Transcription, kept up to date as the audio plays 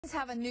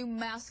Have a new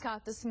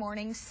mascot this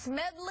morning.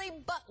 Smedley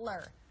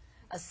Butler,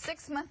 a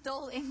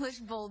 6-month-old English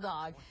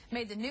bulldog,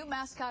 made the new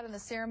mascot in the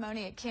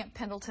ceremony at Camp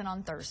Pendleton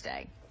on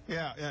Thursday.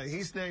 Yeah,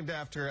 he's named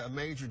after a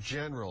Major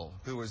General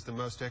who was the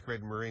most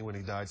decorated Marine when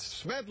he died.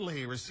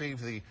 Smedley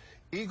received the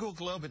Eagle,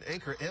 Globe, and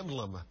Anchor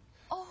Emblem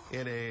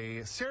in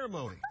a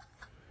ceremony.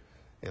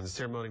 And the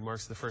ceremony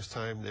marks the first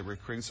time that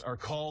recruits are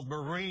called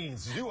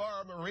Marines. You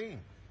are a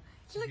Marine.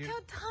 Look how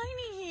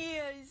tiny he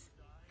is.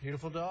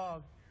 Beautiful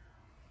dog.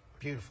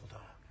 Beautiful dog.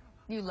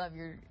 You love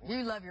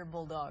your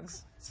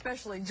bulldogs,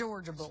 especially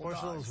Georgia bulldogs.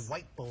 Especially those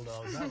white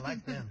bulldogs. I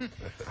like them.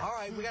 All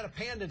right, we got a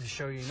panda to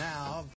show you now.